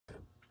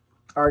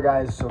Alright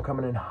guys, so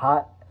coming in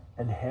hot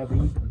and heavy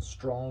and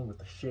strong with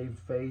a shaved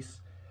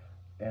face.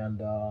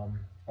 And I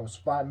was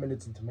 5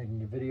 minutes into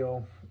making a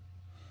video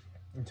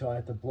until I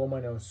had to blow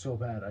my nose so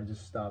bad I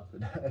just stopped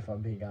it, if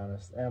I'm being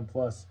honest. And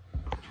plus,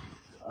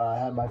 I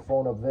had my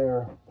phone up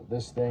there.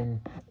 This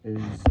thing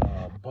is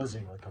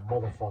buzzing like a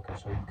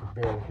motherfucker, so you could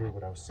barely hear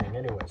what I was saying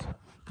anyways.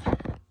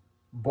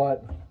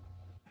 But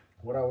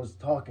what I was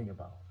talking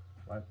about,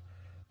 right?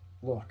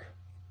 Look,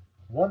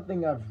 one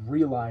thing I've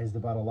realized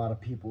about a lot of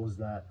people is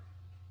that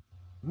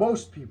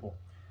most people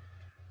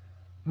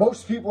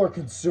are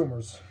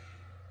consumers.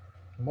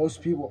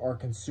 Most people are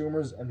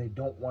consumers and they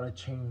don't want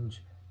to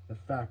change the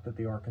fact that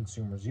they are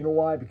consumers. You know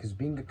why? Because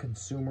being a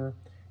consumer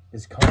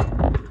is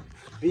comfortable.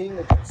 Being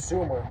a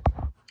consumer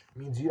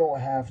means you don't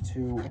have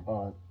to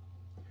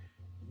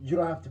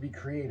be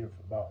creative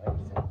about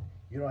anything.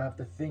 You don't have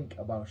to think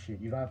about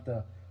shit. You don't have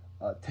to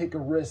take a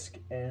risk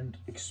and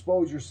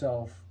expose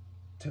yourself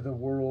to the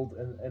world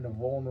in a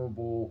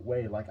vulnerable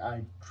way like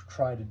I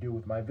try to do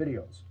with my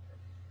videos.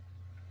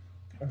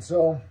 And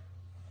so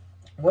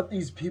what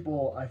these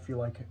people, I feel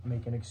like,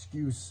 make an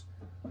excuse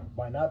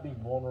by not being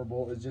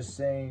vulnerable is just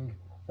saying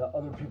that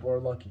other people are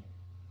lucky,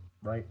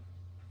 right?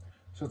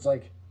 So it's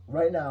like,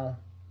 right now,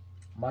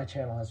 my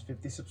channel has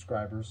 50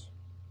 subscribers.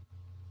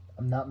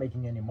 I'm not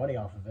making any money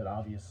off of it,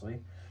 obviously.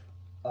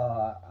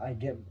 I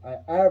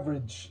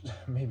average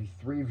maybe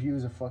 3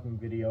 views a fucking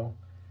video,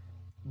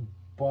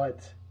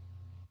 but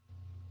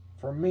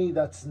for me,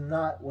 that's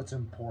not what's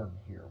important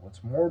here.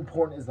 What's more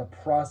important is the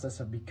process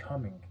of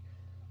becoming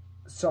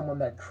someone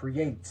that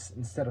creates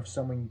instead of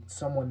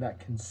someone that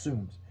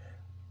consumes.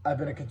 I've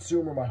been a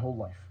consumer my whole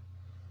life.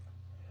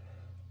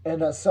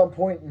 And at some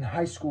point in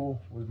high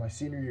school, it was my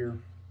senior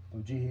year,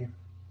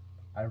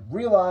 I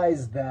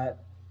realized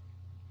that,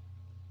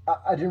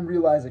 I didn't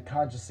realize it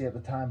consciously at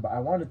the time, but I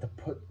wanted to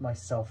put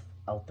myself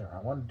out there.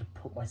 I wanted to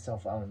put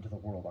myself out into the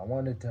world. I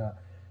wanted to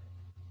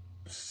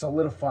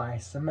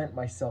cement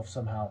myself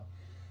somehow.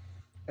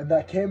 And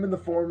that came in the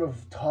form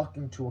of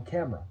talking to a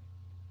camera.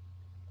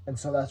 And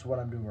so that's what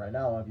I'm doing right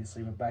now,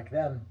 obviously. But back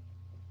then,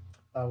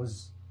 I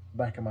was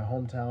back in my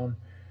hometown,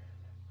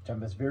 which I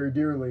miss very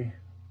dearly.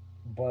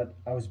 But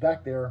I was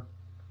back there,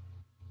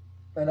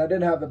 and I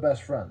didn't have the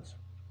best friends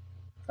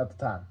at the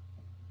time.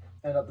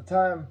 And at the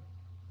time,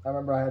 I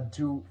remember I had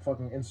 2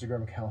 fucking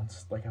Instagram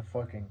accounts, like a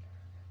fucking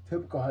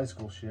typical high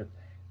school shit.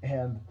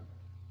 And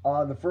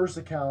on the first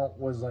account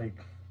was like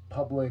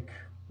public.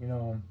 You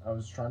know, I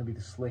was trying to be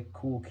the slick,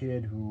 cool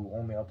kid who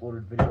only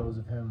uploaded videos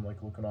of him,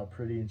 like, looking all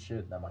pretty and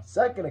shit. Now, my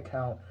second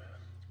account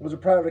was a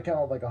private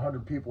account with, like,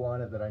 100 people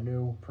on it that I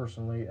knew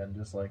personally, and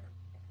just, like,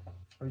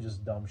 it was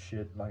just dumb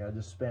shit. Like, I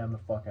just spammed the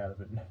fuck out of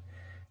it.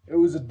 It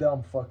was a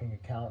dumb fucking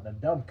account and a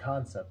dumb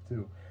concept,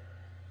 too.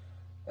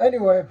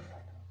 Anyway,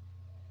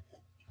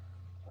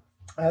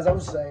 as I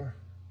was saying,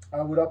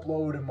 I would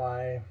upload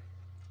my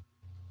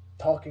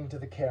talking to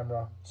the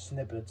camera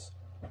snippets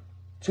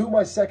to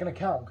my second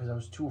account because I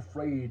was too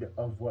afraid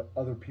of what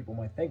other people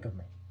might think of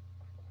me.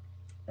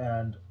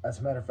 And as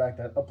a matter of fact,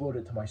 I'd upload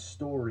it to my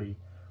story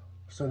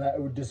so that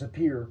it would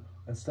disappear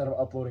instead of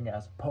uploading it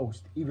as a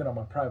post, even on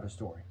my private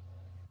story.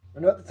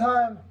 And at the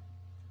time,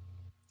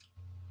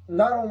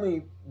 not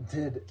only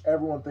did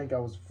everyone think I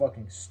was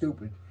fucking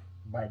stupid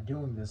by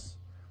doing this,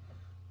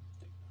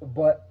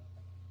 but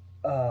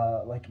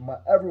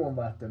everyone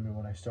laughed at me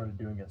when I started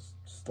doing it.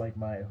 Just like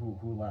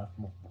who laughed?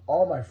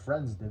 All my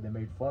friends did. They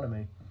made fun of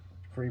me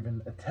for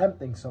even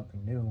attempting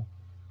something new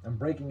and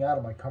breaking out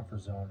of my comfort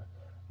zone.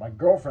 My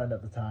girlfriend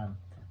at the time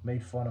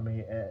made fun of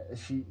me.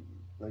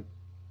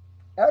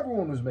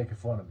 Everyone was making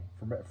fun of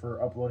me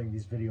for uploading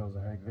these videos.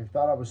 Like, they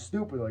thought I was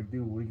stupid. Like,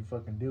 dude, what are you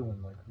fucking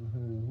doing? Like,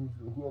 who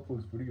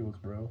uploads videos,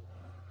 bro?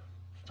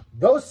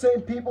 Those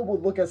same people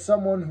would look at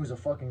someone who's a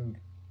fucking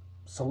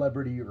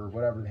celebrity or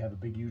whatever. They have a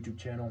big YouTube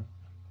channel.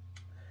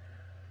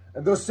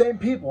 And those same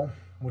people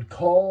would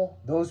call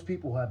those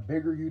people who have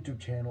bigger YouTube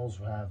channels,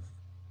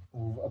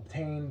 who've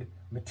obtained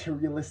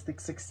materialistic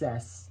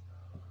success,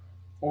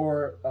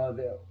 or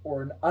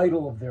an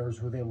idol of theirs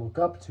who they look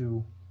up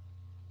to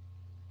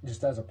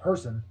just as a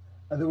person,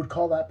 and they would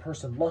call that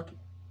person lucky.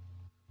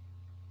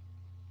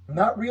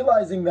 Not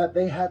realizing that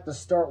they had to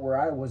start where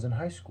I was in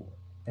high school.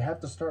 They have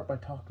to start by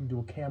talking to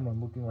a camera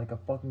and looking like a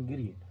fucking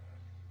idiot.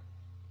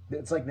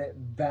 It's like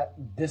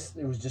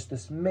it was just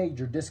this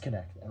major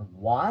disconnect. And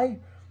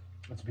why?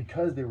 It's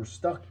because they were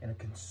stuck in a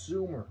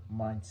consumer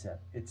mindset.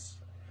 It's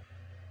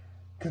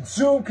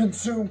consume,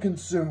 consume,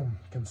 consume,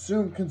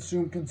 consume,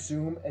 consume,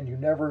 consume, and you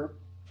never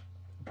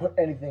put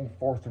anything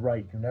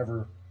forthright. You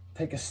never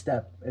take a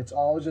step. It's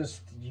all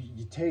just,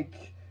 you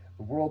take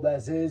the world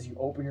as is, you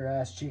open your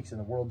ass cheeks, and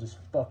the world just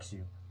fucks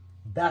you.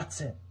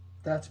 That's it.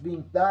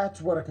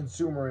 That's what a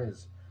consumer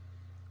is.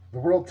 The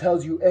world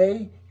tells you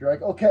A, you're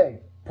like,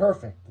 okay,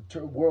 perfect.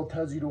 The world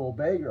tells you to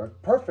obey, you're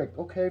like, perfect,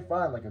 okay,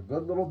 fine, like a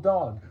good little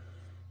dog.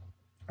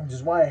 Which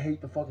is why I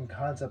hate the fucking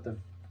concept of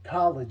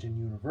college and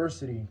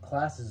university and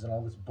classes and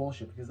all this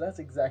bullshit, because that's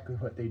exactly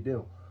what they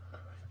do.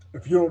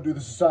 if you don't do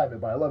this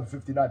assignment by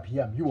 11:59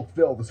 p.m., you will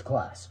fail this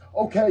class.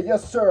 Okay,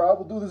 yes, sir, I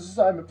will do this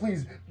assignment.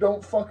 Please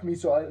don't fuck me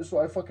so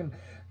I fucking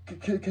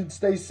can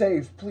stay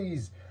safe,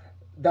 please.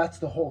 That's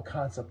the whole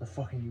concept of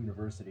fucking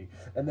university.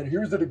 And then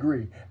here's a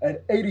degree and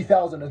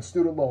 80,000 in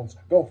student loans.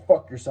 Go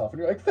fuck yourself. And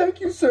you're like, thank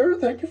you, sir.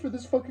 Thank you for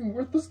this fucking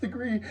worthless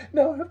degree.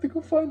 Now I have to go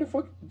find a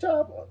fucking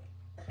job.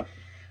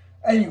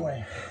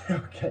 Anyway,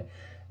 okay.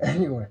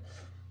 Anyway,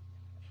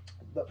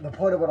 the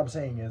point of what I'm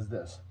saying is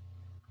this.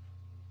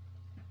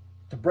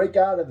 To break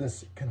out of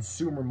this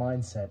consumer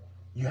mindset,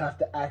 you have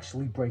to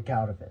actually break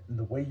out of it. And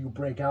the way you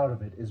break out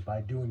of it is by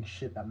doing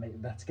shit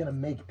that's going to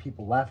make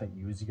people laugh at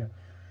you. Is you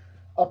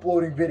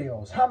uploading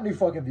videos. How many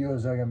fucking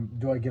views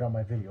do I get on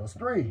my videos?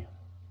 3,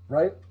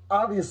 right?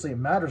 Obviously, it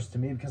matters to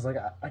me because like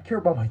I care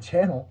about my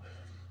channel,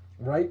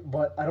 right?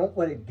 But I don't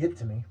let it get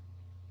to me.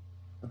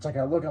 It's like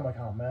I look, I'm like,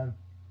 oh man,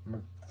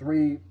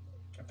 3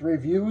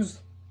 views?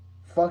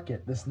 Fuck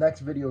it. This next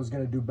video is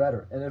going to do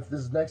better. And if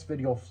this next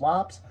video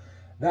flops,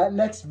 that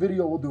next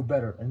video will do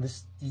better. And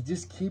you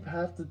just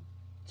have to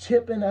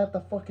chip in at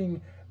the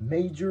fucking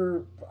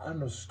major, I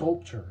don't know,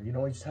 sculpture. You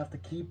know, you just have to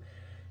keep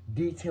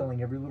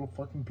detailing every little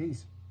fucking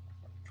piece.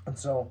 And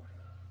so,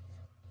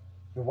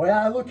 the way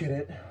I look at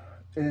it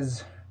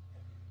is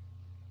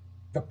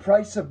the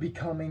price of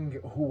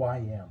becoming who I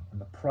am, and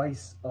the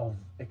price of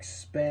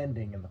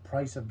expanding, and the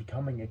price of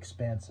becoming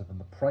expansive, and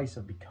the price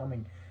of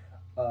becoming,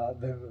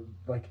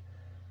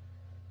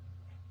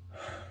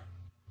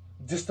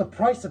 just the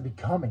price of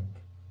becoming.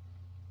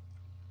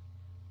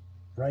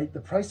 Right?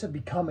 The price of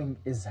becoming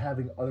is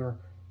having other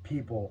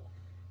people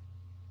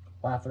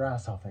laugh their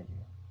ass off at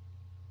you.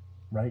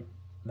 Right?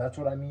 That's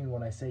what I mean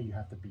when I say you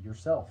have to be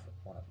yourself.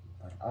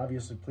 Like,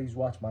 obviously, please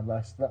watch my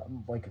last,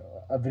 like,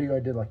 a video I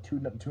did like two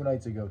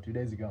days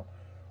ago,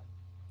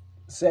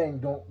 saying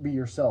don't be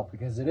yourself,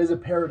 because it is a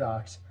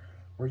paradox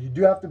where you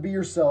do have to be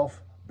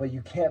yourself, but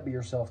you can't be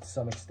yourself to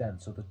some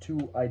extent. So the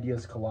two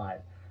ideas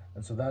collide.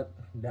 And so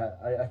that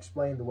I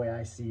explained the way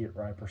I see it,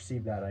 or I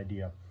perceive that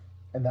idea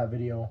in that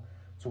video.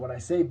 So when I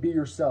say be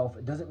yourself,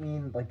 it doesn't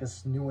mean like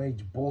this new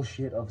age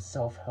bullshit of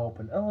self-help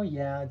and, oh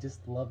yeah,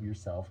 just love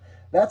yourself.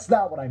 That's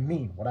not what I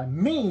mean. What I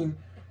mean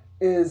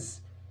is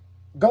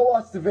go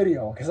watch the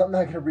video, because I'm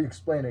not going to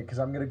re-explain it, because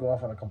I'm going to go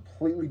off on a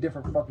completely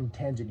different fucking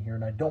tangent here,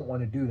 and I don't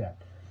want to do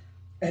that.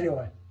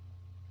 Anyway,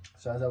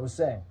 so as I was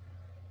saying,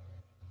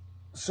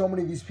 so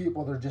many of these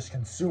people, they're just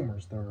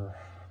consumers.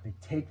 They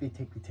take,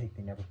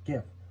 they never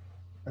give.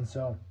 And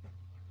so,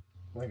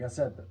 like I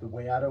said, the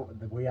way out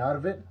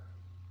of it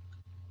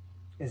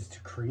is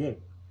to create.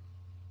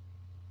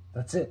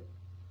 That's it.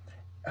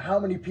 How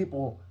many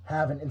people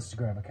have an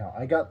Instagram account?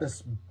 I got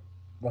this,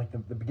 like the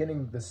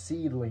beginning, the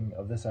seedling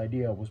of this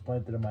idea was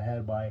planted in my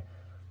head by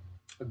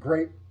a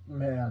great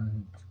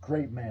man,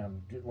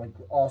 like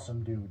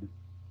awesome dude.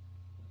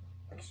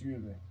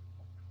 Excuse me.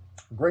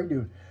 Great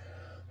dude.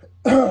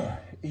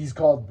 He's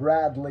called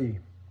Brad Lee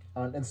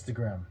on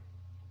Instagram.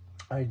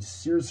 I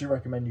seriously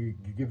recommend you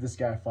give this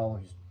guy a follow.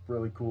 He's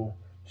really cool.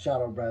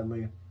 Shout out Brad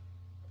Lee.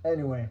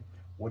 Anyway,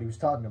 what he was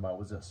talking about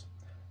was this.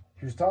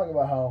 He was talking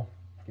about how,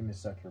 give me a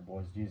sec here,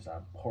 boys. Jesus,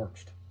 I'm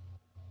parched.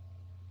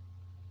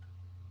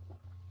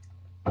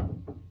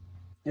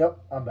 Yep,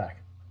 I'm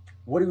back.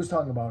 What he was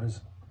talking about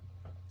is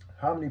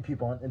how many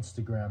people on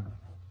Instagram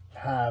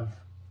have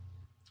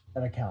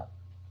an account.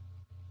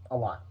 A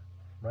lot,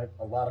 right?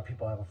 A lot of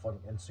people have a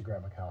fucking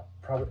Instagram account.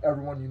 Probably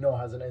everyone you know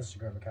has an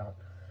Instagram account.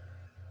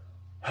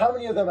 How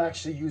many of them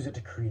actually use it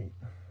to create?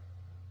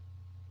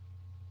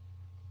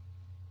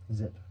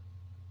 Zip.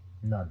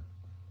 None.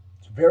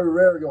 It's very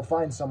rare you'll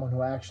find someone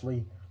who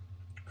actually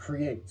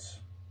creates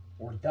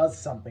or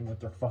does something with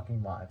their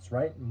fucking lives,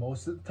 right?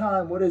 Most of the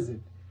time, what is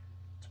it?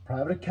 It's a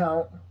private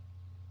account.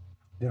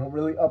 They don't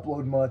really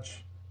upload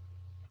much.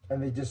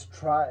 And they just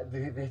try,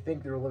 they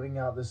think they're living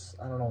out this,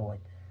 I don't know,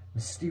 like,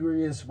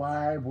 mysterious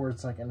vibe where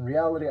it's like, in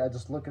reality, I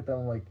just look at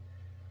them like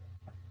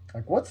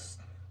what's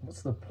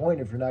the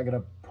point if you're not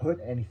going to put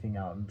anything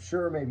out? I'm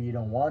sure maybe you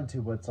don't want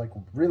to, but it's like,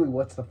 really,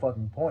 what's the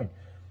fucking point?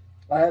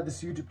 I had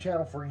this YouTube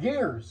channel for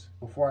years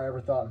before I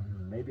ever thought,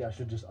 maybe I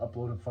should just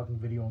upload a fucking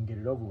video and get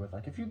it over with.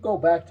 Like, if you go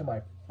back to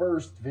my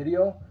first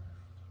video,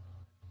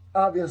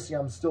 obviously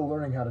I'm still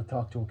learning how to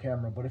talk to a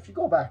camera, but if you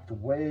go back to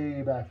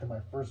way back to my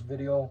first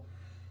video,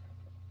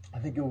 I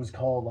think it was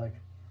called like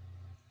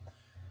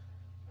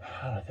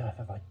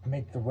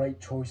make the right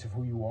choice of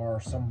who you are,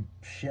 or some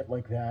shit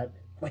like that.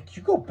 Like,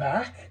 you go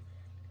back,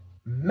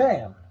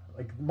 man,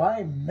 like,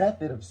 my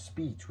method of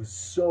speech was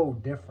so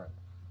different.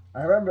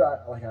 I remember,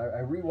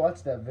 I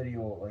rewatched that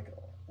video, like,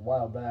 a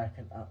while back,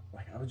 and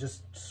I was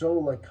just so,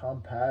 like,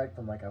 compact,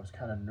 and, like, I was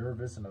kind of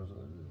nervous, and I was,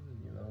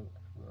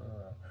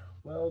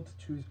 well,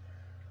 to choose.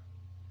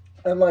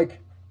 And, like,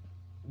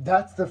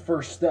 that's the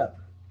first step.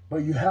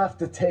 But you have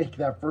to take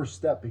that first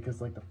step,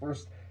 because, like, the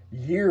first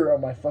year of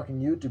my fucking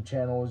YouTube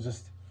channel was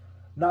just,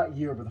 not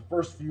year, but the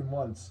first few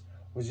months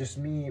was just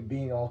me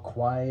being all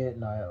quiet,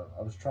 and I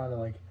was trying to,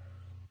 like,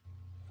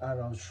 I don't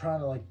know, I was trying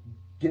to, like,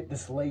 get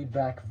this laid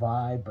back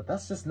vibe, but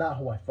that's just not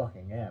who I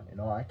fucking am, you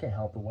know? I can't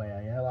help the way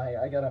I am.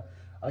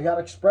 I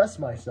gotta express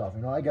myself,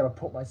 you know, I gotta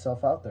put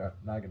myself out there.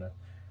 I'm not gonna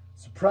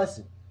suppress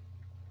it.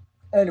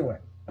 Anyway,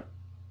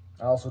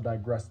 I also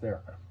digress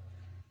there.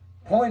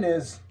 Point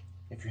is,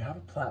 if you have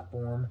a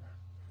platform,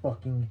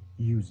 fucking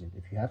use it.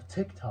 If you have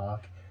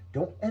TikTok,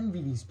 don't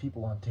envy these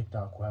people on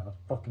TikTok who have a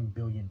fucking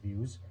billion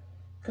views,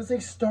 because they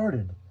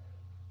started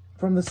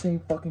from the same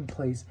fucking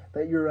place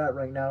that you're at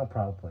right now,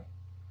 probably.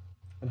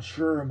 And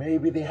sure,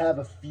 maybe they have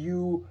a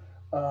few,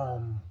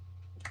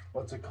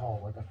 what's it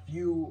called? Like a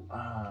few,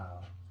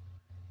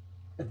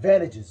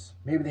 advantages.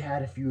 Maybe they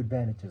had a few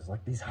advantages,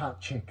 like these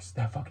hot chicks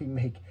that fucking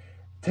make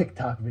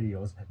TikTok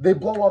videos. They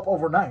blow up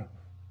overnight.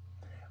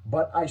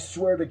 But I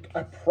swear to,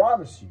 I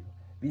promise you,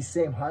 these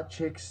same hot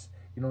chicks,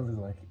 you know, they're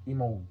like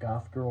emo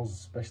goth girls,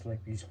 especially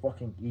like these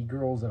fucking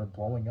e-girls that are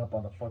blowing up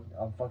on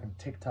fucking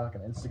TikTok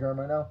and Instagram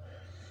right now.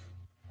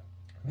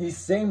 These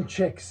same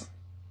chicks,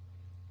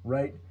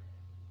 right?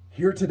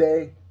 Here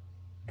today,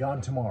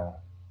 gone tomorrow.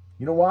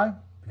 You know why?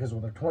 Because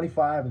when they're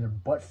 25 and they're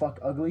butt fuck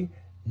ugly,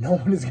 no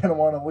one is going to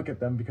want to look at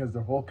them because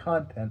their whole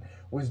content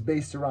was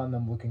based around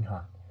them looking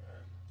hot.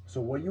 So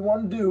what you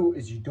want to do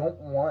is you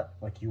want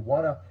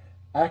to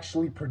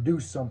actually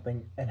produce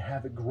something and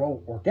have it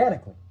grow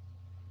organically.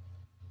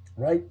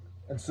 Right?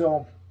 And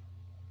so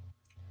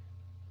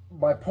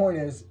my point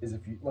is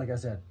if you, like I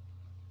said,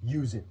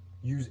 use it.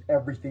 Use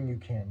everything you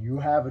can. You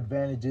have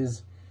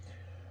advantages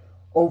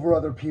over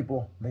other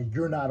people that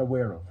you're not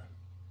aware of.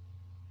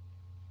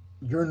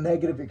 Your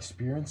negative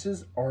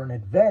experiences are an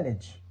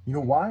advantage. You know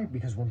why?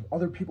 Because when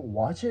other people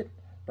watch it,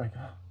 like,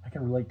 oh, I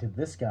can relate to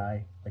this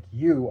guy, like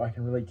you, I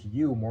can relate to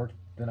you more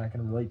than I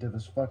can relate to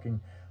this fucking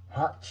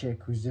hot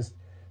chick who's just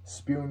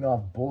spewing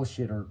off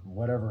bullshit or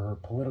whatever, her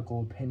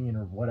political opinion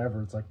or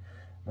whatever. It's like,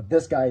 but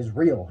this guy is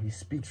real. He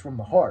speaks from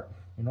the heart.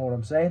 You know what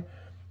I'm saying?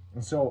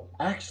 And so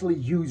actually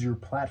use your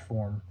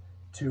platform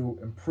to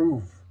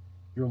improve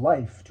your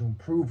life, to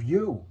improve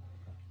you.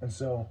 And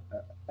so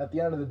at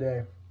the end of the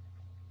day,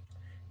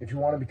 if you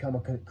want to become a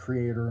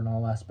creator in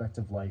all aspects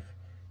of life,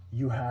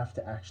 you have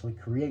to actually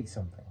create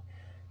something.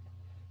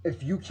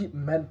 If you keep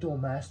mental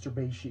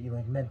masturbation,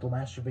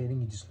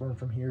 you just learn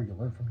from here, you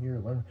learn from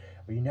here,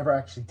 but you never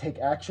actually take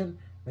action,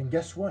 then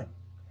guess what?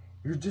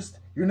 You're just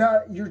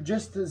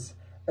as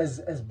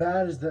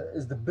bad as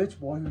the bitch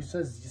boy who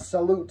says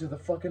salute to the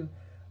fucking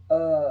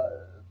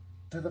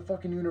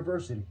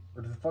university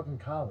or to the fucking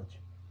college.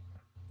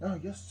 Oh,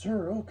 yes,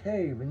 sir,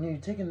 okay. When you're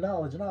taking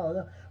knowledge and all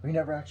that, but you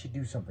never actually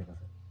do something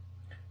with it.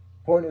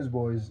 Point is,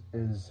 boys,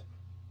 is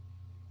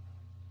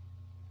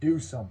do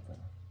something.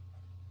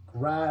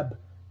 Grab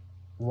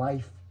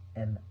life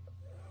and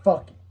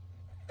fuck it.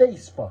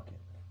 Face fuck it.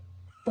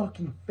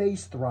 Fucking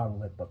face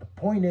throttle it. But the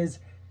point is,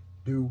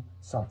 do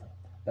something.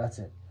 That's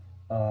it.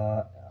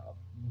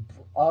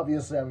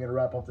 Obviously, I'm going to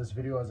wrap up this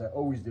video as I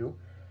always do.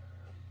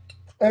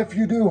 If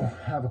you do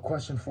have a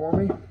question for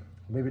me,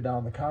 leave it down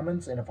in the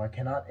comments. And if I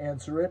cannot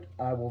answer it,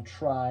 I will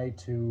try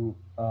to,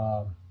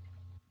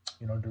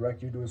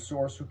 direct you to a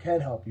source who can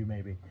help you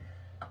maybe.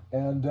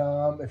 And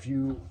if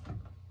you,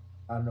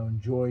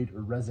 enjoyed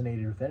or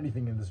resonated with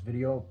anything in this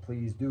video,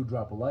 please do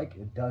drop a like.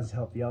 It does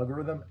help the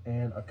algorithm,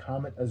 and a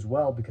comment as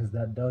well, because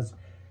that does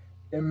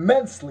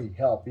immensely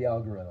help the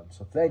algorithm.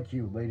 So thank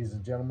you, ladies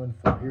and gentlemen,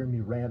 for hearing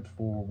me rant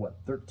for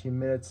 13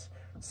 minutes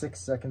 6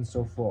 seconds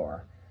so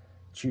far.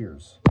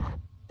 Cheers.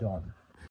 Done.